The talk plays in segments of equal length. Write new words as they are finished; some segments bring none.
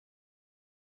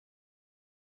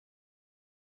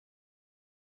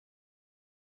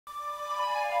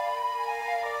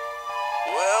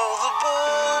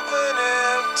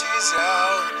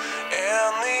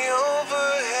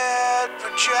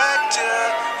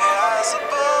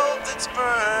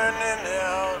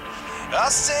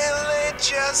stay late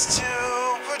just to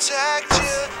protect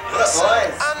you.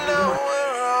 Listen, I know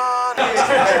we're on a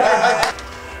delay.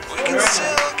 We can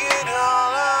still get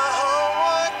all our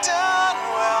homework done.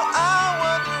 Well, I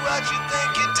wonder what you think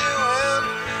you're doing.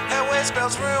 That way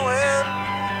spells ruin.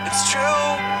 It's true.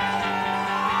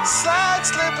 Slide,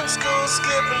 slipping, school,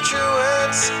 skipping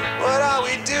truants. What are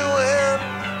we doing?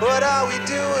 What are we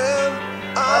doing?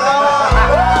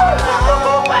 Oh.